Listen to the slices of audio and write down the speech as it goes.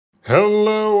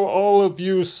Hello, all of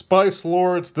you Spice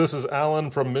Lords. This is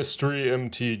Alan from Mystery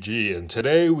MTG, and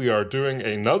today we are doing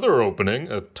another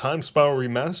opening, a Time Spiral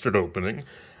Remastered opening.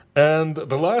 And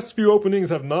the last few openings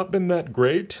have not been that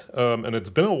great, and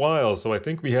it's been a while, so I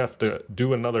think we have to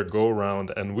do another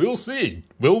go-around, and we'll see.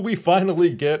 Will we finally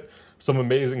get some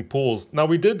amazing pulls? Now,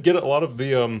 we did get a lot of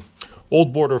the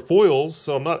old border foils,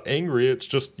 so I'm not angry. It's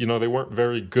just, you know, they weren't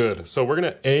very good. So we're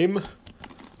going to aim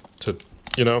to,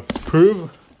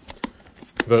 prove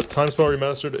that Time Spiral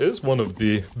Remastered is one of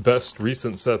the best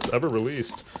recent sets ever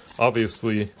released.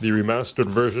 Obviously, the remastered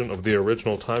version of the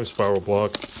original Time Spiral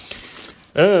block.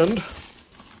 And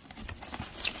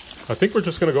I think we're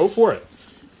just going to go for it.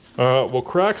 We'll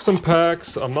crack some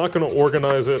packs. I'm not going to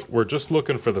organize it. We're just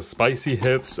looking for the spicy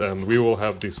hits, and we will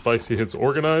have the spicy hits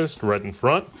organized right in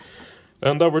front.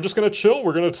 And we're just going to chill.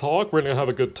 We're going to talk. We're going to have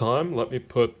a good time. Let me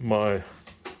put my...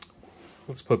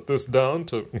 Let's put this down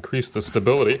to increase the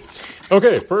stability.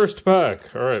 Okay, first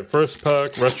pack. All right, first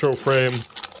pack, retro frame,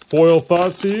 foil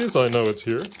Thoughtseize. I know it's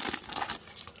here.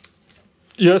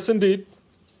 Yes, indeed.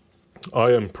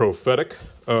 I am prophetic.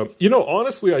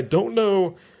 Honestly, I don't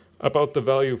know about the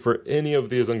value for any of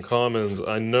these uncommons.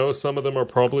 I know some of them are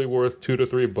probably worth $2 to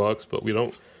 $3, but we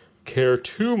don't care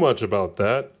too much about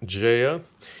that. Jaya,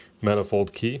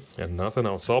 Manifold Key, and nothing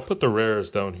else. So I'll put the rares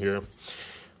down here.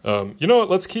 You know what,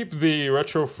 let's keep the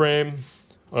retro frame,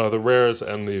 the rares,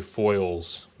 and the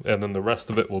foils, and then the rest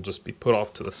of it will just be put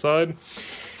off to the side.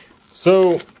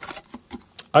 So,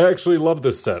 I actually love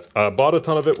this set. I bought a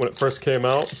ton of it when it first came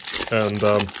out, and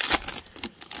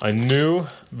I knew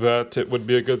that it would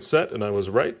be a good set, and I was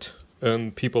right,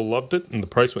 and people loved it, and the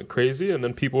price went crazy, and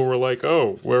then people were like,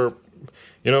 oh,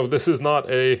 this is not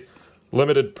a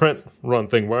limited print run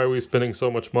thing, why are we spending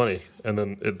so much money? And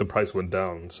then the price went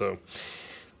down, so...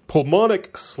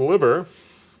 Pulmonic Sliver,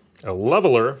 a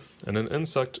Leveler, and an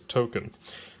Insect Token.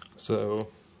 So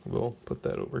we'll put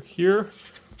that over here.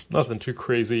 Nothing too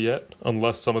crazy yet,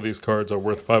 unless some of these cards are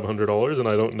worth $500, and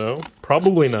I don't know.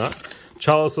 Probably not.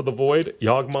 Chalice of the Void,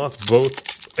 Yawgmoth,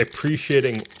 both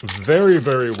appreciating very,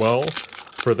 very well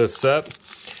for this set.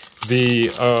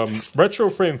 The retro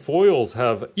frame foils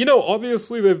have,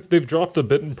 obviously they've dropped a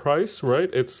bit in price, right?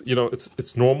 It's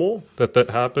normal that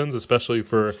happens, especially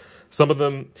for some of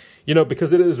them,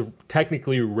 because it is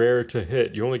technically rare to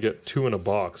hit. You only get 2 in a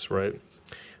box, right?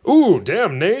 Ooh,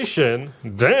 Damnation.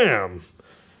 Damn.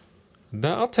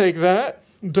 I'll take that.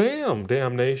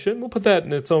 Damnation. We'll put that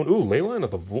in its own. Ooh, Leyline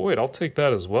of the Void. I'll take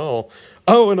that as well.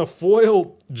 Oh, and a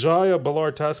foil Jaya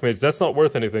Ballard Taskmage. That's not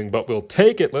worth anything, but we'll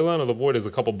take it. Leyline of the Void is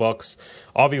a couple bucks.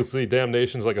 Obviously,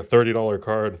 Damnation's like a $30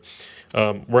 card.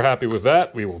 We're happy with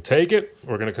that. We will take it.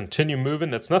 We're going to continue moving.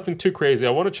 That's nothing too crazy. I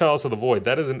want a Chalice of the Void.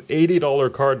 That is an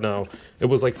 $80 card now. It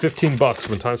was like 15 bucks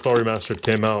when Time Spiral Remastered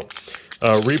came out.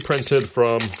 Reprinted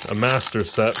from a master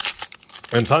set.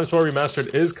 And Time Spiral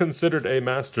Remastered is considered a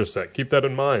master set. Keep that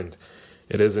in mind.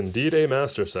 It is indeed a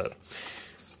master set.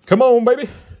 Come on, baby.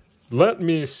 Let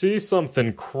me see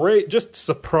something crazy. Just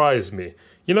surprise me.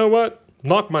 You know what?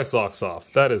 Knock my socks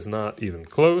off. That is not even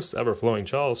close. Everflowing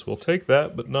Chalice will take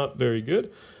that, but not very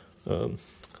good. I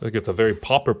think it's a very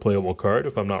pauper playable card,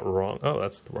 if I'm not wrong. Oh,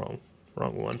 that's the wrong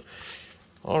one.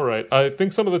 All right. I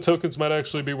think some of the tokens might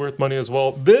actually be worth money as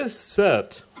well. This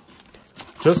set,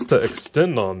 just to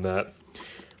extend on that,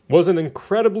 was an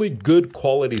incredibly good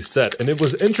quality set. And it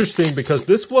was interesting because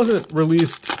this wasn't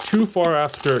released too far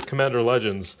after Commander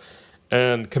Legends.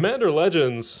 And Commander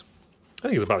Legends, I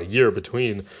think it's about a year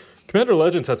between. Commander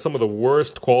Legends had some of the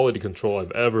worst quality control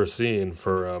I've ever seen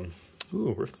for,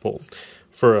 Rift Bolt.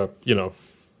 For,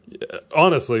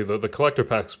 honestly, the collector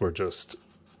packs were just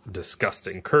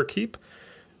disgusting. Kirkheap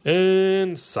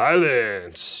and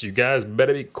silence. You guys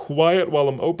better be quiet while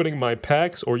I'm opening my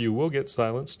packs or you will get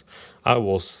silenced. I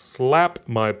will slap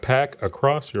my pack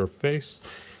across your face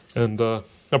and I'll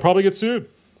probably get sued.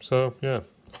 So, yeah,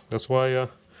 that's why...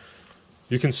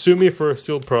 You can sue me for a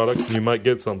sealed product, and you might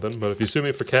get something, but if you sue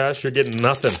me for cash, you're getting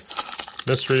nothing.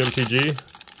 Mystery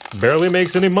MTG barely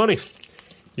makes any money.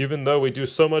 Even though we do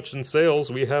so much in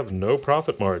sales, we have no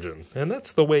profit margin. And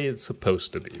that's the way it's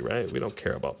supposed to be, right? We don't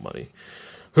care about money.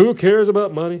 Who cares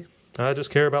about money? I just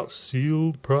care about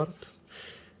sealed product.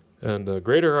 And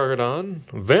Greater Gargadon,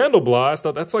 Vandal Blast,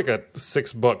 that's like a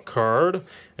 $6 card,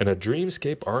 and a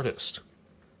Dreamscape Artist.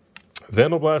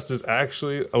 Vandal Blast is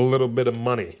actually a little bit of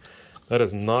money. That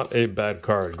is not a bad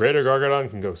card. Greater Gargadon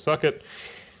can go suck it.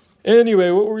 Anyway,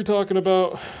 what were we talking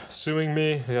about? Suing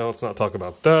me? Yeah, let's not talk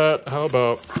about that. How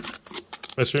about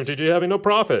Mystery MTG having no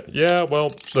profit? Yeah, well,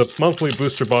 the monthly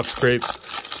booster box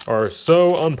crates are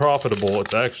so unprofitable,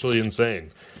 it's actually insane.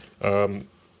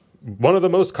 one of the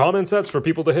most common sets for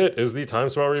people to hit is the Time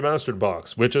Spiral Remastered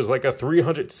box, which is like a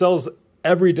 300, sells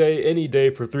every day, any day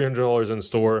for $300 in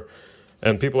store,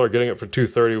 and people are getting it for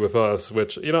 $230 with us,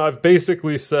 which, you know, I've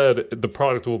basically said the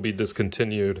product will be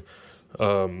discontinued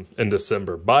in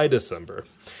December, by December.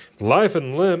 Life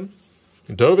and Limb,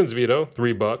 Dovin's Veto,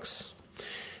 $3.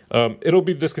 It'll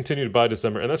be discontinued by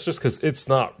December, and that's just because it's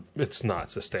not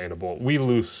sustainable. We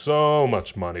lose so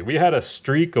much money. We had a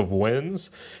streak of wins,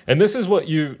 and this is what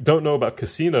you don't know about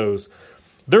casinos.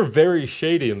 They're very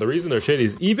shady, and the reason they're shady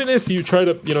is even if you try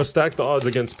to, you know, stack the odds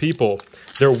against people,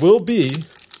 there will be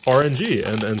RNG,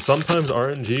 and sometimes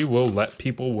RNG will let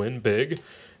people win big,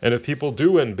 and if people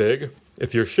do win big,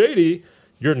 if you're shady,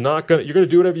 you're gonna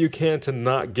do whatever you can to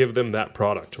not give them that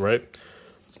product, right?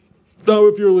 Now,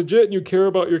 if you're legit and you care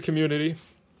about your community,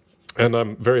 and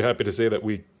I'm very happy to say that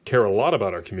we care a lot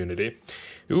about our community,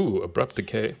 ooh, Abrupt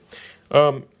Decay,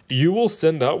 you will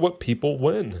send out what people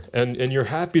win, and you're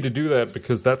happy to do that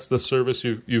because that's the service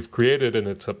you've created, and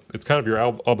it's kind of your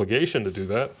obligation to do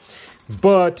that.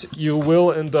 But you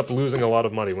will end up losing a lot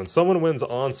of money. When someone wins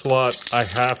Onslaught, I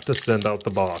have to send out the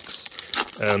box.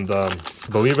 And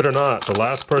believe it or not, the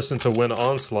last person to win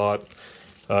Onslaught,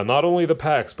 not only the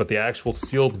packs, but the actual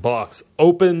sealed box,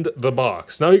 opened the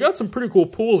box. Now, he got some pretty cool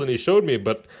pools, and he showed me,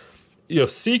 but, you know,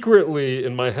 secretly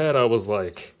in my head, I was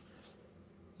like,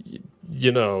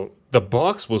 you know, the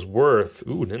box was worth,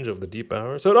 ooh, Ninja of the Deep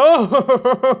Hours.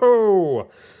 Oh,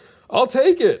 I'll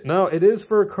take it. Now, it is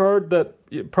for a card that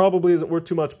it probably isn't worth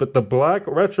too much, but the black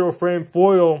retro frame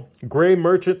foil, Gray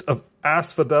Merchant of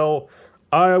Asphodel,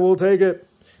 I will take it.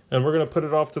 And we're going to put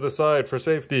it off to the side for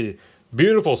safety.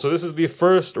 Beautiful. So this is the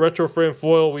first retro frame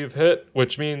foil we've hit,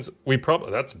 which means we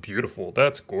probably, that's beautiful.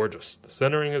 That's gorgeous. The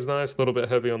centering is nice, a little bit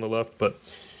heavy on the left, but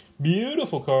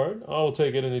beautiful card. I will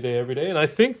take it any day, every day. And I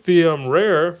think the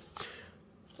rare,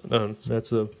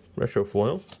 that's a retro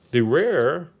foil. The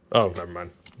rare, oh, never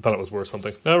mind. I thought it was worth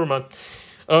something. Never mind.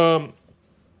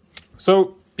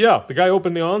 So, yeah, the guy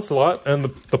opened the Onslaught, and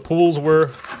the pools were,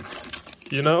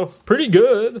 you know, pretty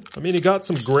good. I mean, he got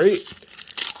some great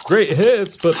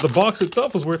hits, but the box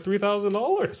itself was worth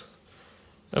 $3,000.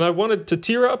 And I wanted to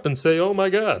tear up and say, oh my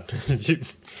God,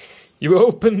 you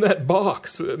opened that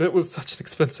box. And it was such an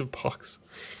expensive box.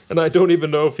 And I don't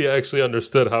even know if he actually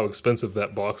understood how expensive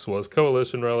that box was.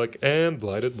 Coalition Relic and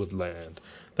Blighted Woodland.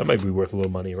 That might be worth a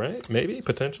little money, right? Maybe,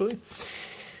 potentially.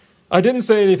 I didn't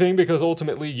say anything because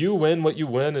ultimately you win what you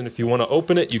win, and if you want to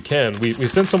open it, you can. We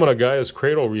sent someone a Gaia's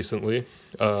Cradle recently,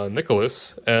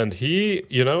 Nicholas, and he,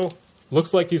 you know,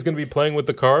 looks like he's going to be playing with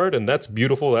the card, and that's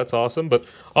beautiful, that's awesome, but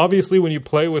obviously when you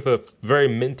play with a very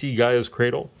minty Gaia's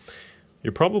Cradle,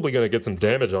 you're probably going to get some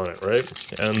damage on it,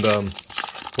 right? And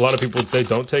a lot of people would say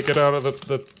don't take it out of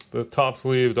the top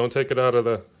sleeve, don't take it out of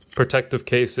the protective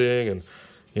casing, and,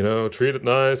 you know, treat it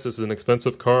nice, this is an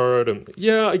expensive card, and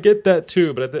yeah, I get that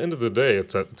too, but at the end of the day,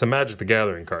 it's a Magic the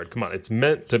Gathering card. Come on, it's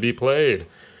meant to be played.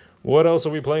 What else are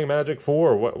we playing Magic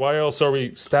for? Why else are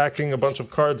we stacking a bunch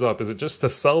of cards up? Is it just to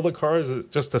sell the cards? Is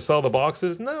it just to sell the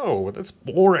boxes? No, that's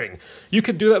boring. You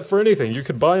could do that for anything. You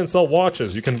could buy and sell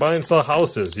watches. You can buy and sell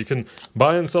houses. You can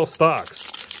buy and sell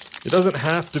stocks. It doesn't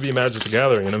have to be Magic the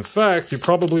Gathering. And in fact, you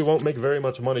probably won't make very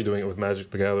much money doing it with Magic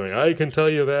the Gathering. I can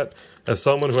tell you that as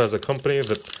someone who has a company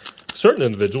that certain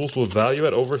individuals will value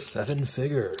at over 7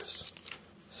 figures.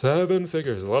 7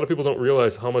 figures. A lot of people don't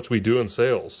realize how much we do in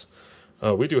sales.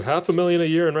 We do $500,000 a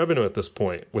year in revenue at this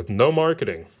point, with no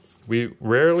marketing. We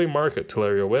rarely market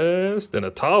Teleria West, and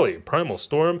Atali, Primal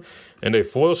Storm, and a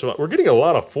foil shot. We're getting a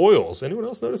lot of foils. Anyone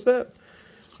else notice that?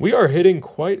 We are hitting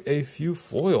quite a few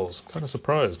foils. I'm kind of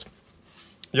surprised.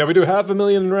 Yeah, we do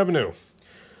 $500,000 in revenue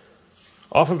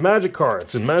off of Magic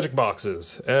cards and Magic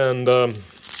boxes. And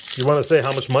you want to say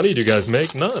how much money do you guys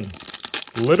make? None.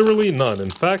 Literally none.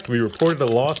 In fact, we reported a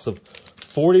loss of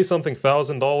 $40-something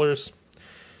thousand.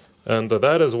 And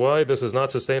that is why this is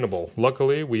not sustainable.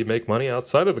 Luckily, we make money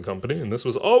outside of the company, and this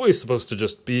was always supposed to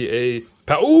just be a...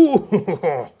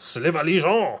 Ooh! Sliver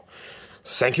Legion!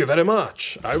 Thank you very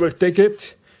much. I will take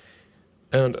it.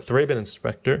 And Thraben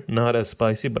Inspector, not as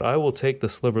spicy, but I will take the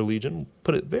Sliver Legion,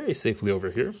 put it very safely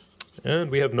over here. And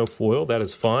we have no foil. That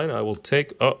is fine. I will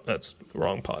take... Oh, that's the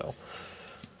wrong pile.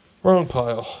 Wrong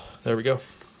pile. There we go.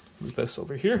 Move this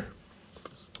over here.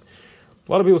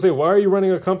 A lot of people say, why are you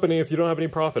running a company if you don't have any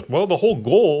profit? Well, the whole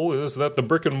goal is that the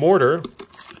brick and mortar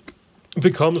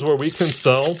becomes where we can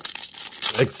sell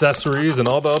accessories and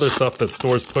all the other stuff that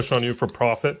stores push on you for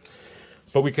profit.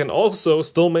 But we can also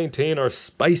still maintain our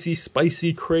spicy,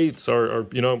 spicy crates, our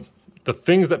you know, the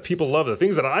things that people love, the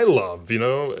things that I love, you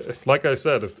know. Like I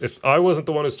said, if I wasn't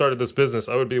the one who started this business,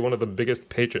 I would be one of the biggest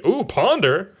patrons. Ooh,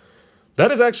 Ponder!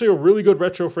 That is actually a really good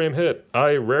retro frame hit.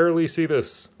 I rarely see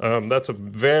this. That's a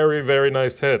very, very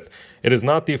nice hit. It is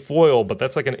not the foil, but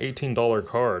that's like an $18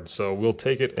 card, so we'll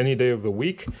take it any day of the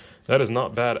week. That is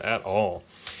not bad at all.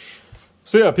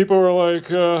 So yeah, people were like,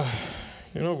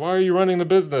 you know, why are you running the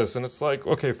business? And it's like,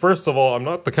 okay, first of all, I'm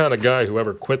not the kind of guy who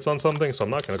ever quits on something, so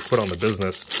I'm not going to quit on the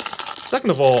business.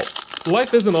 Second of all,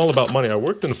 life isn't all about money. I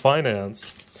worked in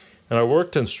finance, and I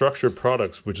worked in structured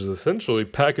products, which is essentially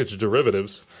packaged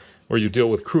derivatives, where you deal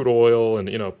with crude oil and,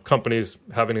 you know, companies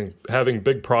having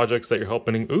big projects that you're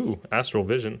helping. Ooh, Astral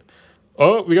Vision.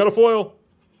 Oh, we got a foil.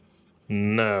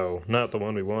 No, not the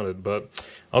one we wanted, but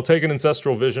I'll take an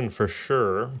Ancestral Vision for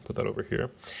sure. Put that over here.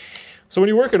 So when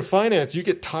you work in finance, you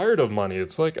get tired of money.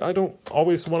 It's like, I don't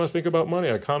always want to think about money.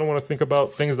 I kind of want to think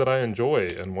about things that I enjoy.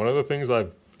 And one of the things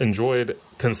I've enjoyed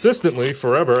consistently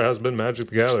forever has been Magic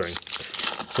the Gathering.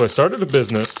 So I started a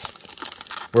business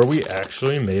where we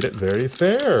actually made it very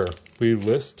fair. We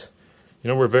list, you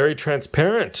know, we're very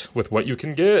transparent with what you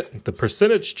can get, the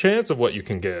percentage chance of what you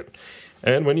can get.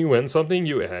 And when you win something,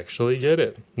 you actually get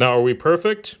it. Now, are we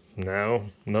perfect? No,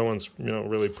 no one's, you know,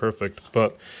 really perfect.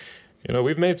 But, you know,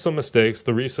 we've made some mistakes.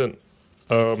 The recent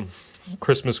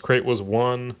Christmas crate was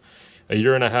one. A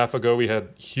year and a half ago, we had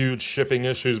huge shipping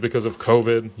issues because of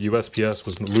COVID. USPS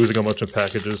was losing a bunch of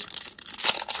packages.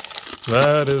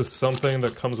 That is something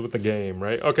that comes with the game,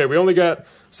 right? Okay, we only got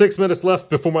 6 minutes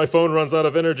left before my phone runs out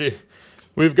of energy.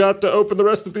 We've got to open the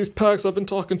rest of these packs. I've been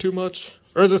talking too much.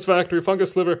 Urza's Factory,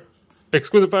 Fungus Sliver,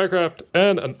 Exquisite Firecraft,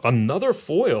 and another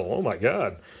foil. Oh my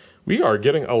god. We are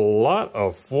getting a lot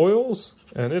of foils,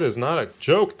 and it is not a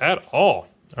joke at all.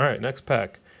 Alright, next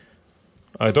pack.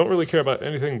 I don't really care about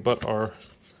anything but our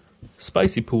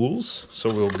spicy pools,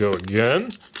 so we'll go again.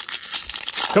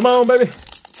 Come on, baby.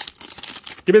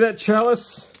 Give me that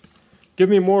chalice. Give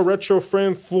me more retro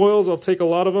frame foils. I'll take a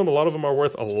lot of them. A lot of them are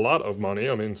worth a lot of money.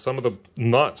 I mean, some of the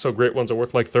not so great ones are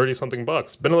worth like 30-something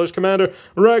bucks. Benelish Commander,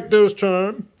 Rakdos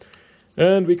Charm.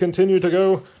 And we continue to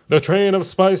go. The train of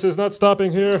spice is not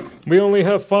stopping here. We only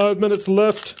have 5 minutes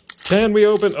left. Can we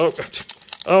open?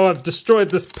 Oh, I've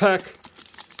destroyed this pack.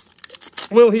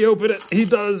 Will he open it? He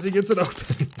does. He gets it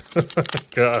open.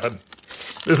 God.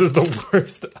 This is the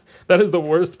worst. That is the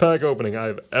worst pack opening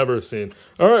I've ever seen.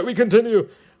 All right, we continue.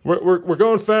 We're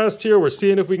going fast here. We're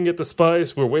seeing if we can get the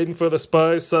spice. We're waiting for the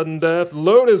spice. Sudden Death,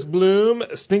 Lotus Bloom,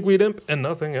 Stinkweed Imp, and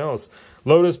nothing else.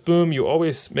 Lotus Bloom, you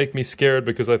always make me scared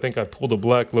because I think I pulled a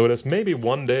Black Lotus. Maybe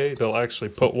one day they'll actually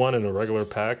put one in a regular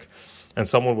pack and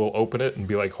someone will open it and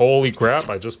be like, holy crap,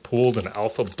 I just pulled an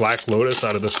Alpha Black Lotus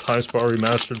out of this Time Spa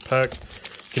Remastered pack.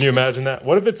 Can you imagine that?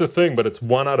 What if it's a thing, but it's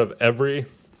one out of every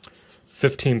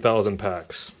 15,000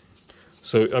 packs?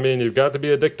 So, I mean, you've got to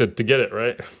be addicted to get it,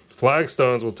 right?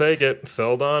 Flagstones, we'll take it.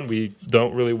 Feldon, we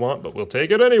don't really want, but we'll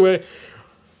take it anyway.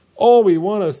 All we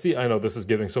want to see... I know this is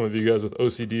giving some of you guys with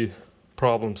OCD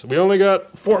problems. We only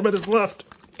got 4 minutes left,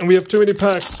 and we have too many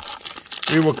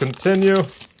packs. We will continue.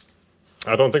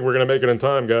 I don't think we're going to make it in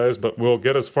time, guys, but we'll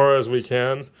get as far as we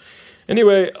can.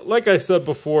 Anyway, like I said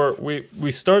before,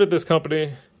 we started this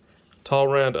company,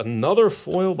 Talrand, another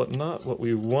foil, but not what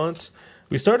we want.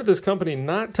 We started this company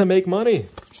not to make money.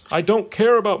 I don't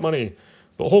care about money.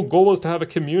 The whole goal is to have a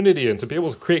community and to be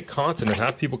able to create content and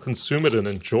have people consume it and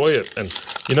enjoy it. And,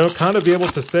 you know, kind of be able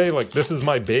to say, like, this is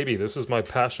my baby. This is my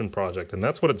passion project. And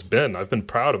that's what it's been. I've been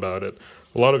proud about it.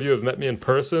 A lot of you have met me in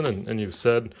person and you've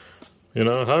said, you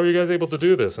know, how are you guys able to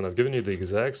do this? And I've given you the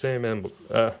exact same,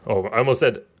 I almost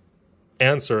said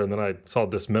answer and then I saw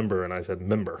dismember and I said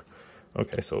member.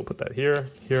 Okay, so we'll put that here.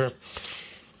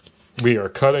 We are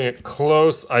cutting it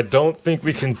close. I don't think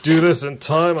we can do this in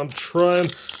time. I'm trying.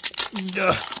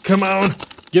 Come on.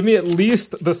 Give me at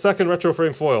least the second retro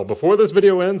frame foil. Before this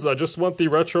video ends, I just want the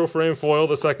retro frame foil,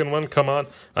 the second one. Come on.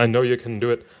 I know you can do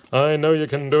it. I know you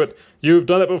can do it. You've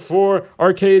done it before.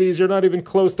 Arcades, you're not even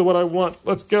close to what I want.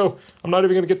 Let's go. I'm not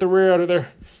even going to get the rare out of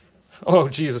there. Oh,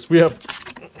 Jesus. We have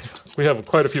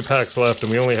quite a few packs left,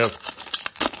 and we only have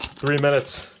 3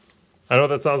 minutes. I know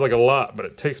that sounds like a lot, but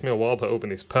it takes me a while to open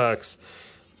these packs.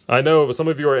 I know some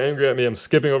of you are angry at me. I'm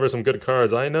skipping over some good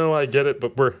cards. I know, I get it,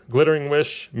 but we're Glittering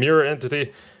Wish, Mirror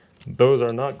Entity. Those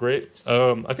are not great.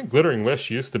 I think Glittering Wish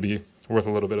used to be worth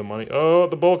a little bit of money. Oh,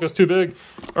 the bulk is too big.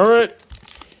 All right.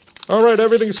 All right,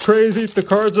 everything's crazy. The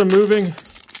cards are moving.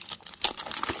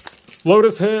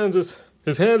 Lotus hands,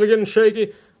 his hands are getting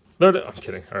shaky. I'm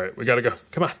kidding. All right, we gotta go.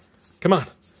 Come on. Come on.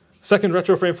 Second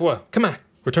retro frame foil. Come on.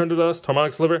 Return to Dust,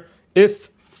 Harmonic Sliver. If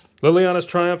Liliana's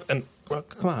Triumph, and well,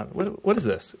 come on, what is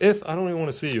this? If I don't even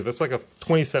want to see you. That's like a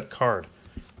 20-cent card.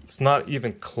 It's not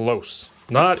even close.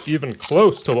 Not even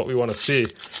close to what we want to see.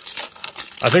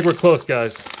 I think we're close,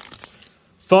 guys.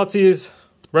 Thoughtseize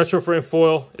retro frame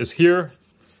foil is here.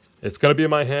 It's going to be in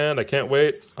my hand. I can't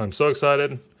wait. I'm so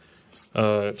excited.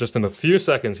 Just in a few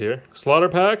seconds here. Slaughter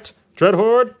Pact.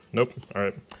 Dreadhorde. Nope. All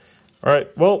right. All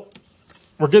right. Well,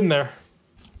 we're getting there.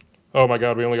 Oh my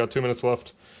god, we only got 2 minutes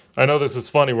left. I know this is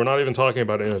funny. We're not even talking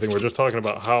about anything. We're just talking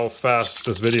about how fast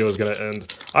this video is going to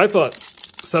end. I thought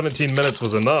 17 minutes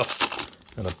was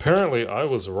enough. And apparently I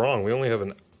was wrong. We only have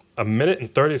a minute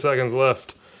and 30 seconds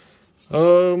left.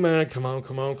 Oh man, come on,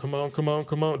 come on, come on, come on,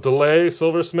 come on. Delay,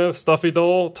 Silversmith, Stuffy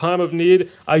Doll, Time of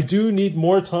Need. I do need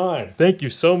more time. Thank you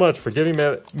so much for giving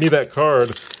me that card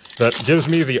that gives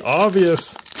me the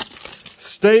obvious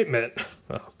statement.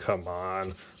 Oh, come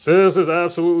on. This is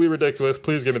absolutely ridiculous.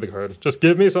 Please give me the card. Just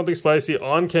give me something spicy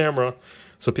on camera.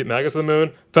 So Pete Magus of the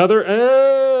Moon, Feather,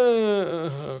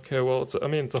 and... Okay, well, it's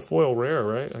a foil rare,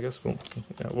 right? I guess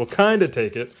we'll kind of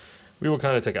take it. We will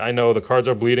kind of take it. I know the cards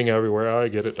are bleeding everywhere. I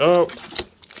get it. Oh,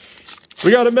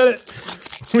 we got a minute.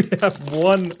 We have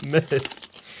 1 minute.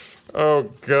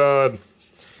 Oh, God.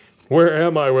 Where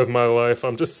am I with my life?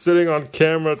 I'm just sitting on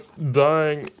camera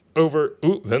dying over...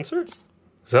 Ooh, Venser?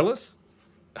 Zealous?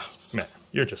 Oh, man,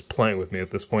 you're just playing with me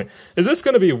at this point. Is this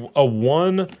going to be a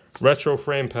 1 retro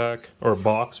frame pack, or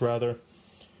box, rather?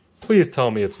 Please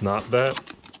tell me it's not that.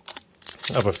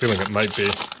 I have a feeling it might be.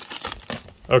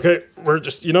 Okay, we're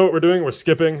just, you know what we're doing? We're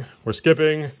skipping,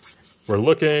 we're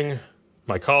looking.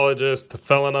 Mycologist, the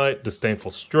Felonite,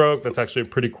 Disdainful Stroke. That's actually a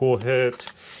pretty cool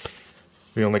hit.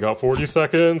 We only got 40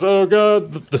 seconds. Oh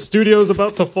god, the studio's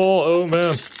about to fall. Oh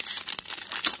man.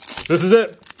 This is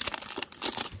it.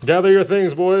 Gather your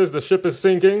things, boys. The ship is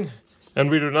sinking, and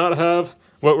we do not have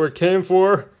what we came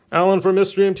for. Alan from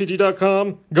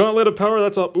MysteryMTG.com. Gauntlet of Power,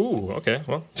 that's all. Ooh, okay,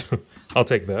 well, I'll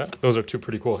take that. Those are 2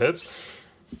 pretty cool hits.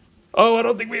 Oh, I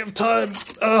don't think we have time.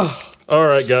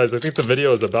 Alright, guys, I think the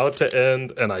video is about to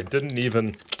end, and I didn't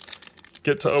even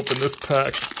get to open this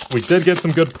pack. We did get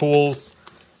some good pulls.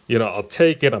 You know, I'll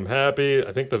take it. I'm happy.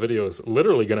 I think the video is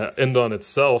literally going to end on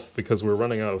itself because we're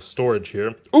running out of storage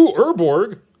here. Ooh,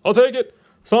 Urborg. I'll take it.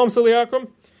 Psalm Ciliacrum.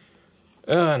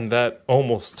 And that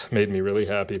almost made me really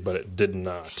happy, but it did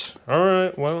not.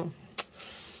 Alright, well.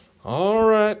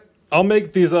 Alright. I'll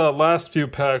make these last few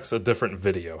packs a different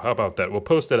video. How about that? We'll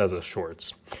post it as a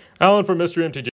shorts. Alan from Mystery MTG.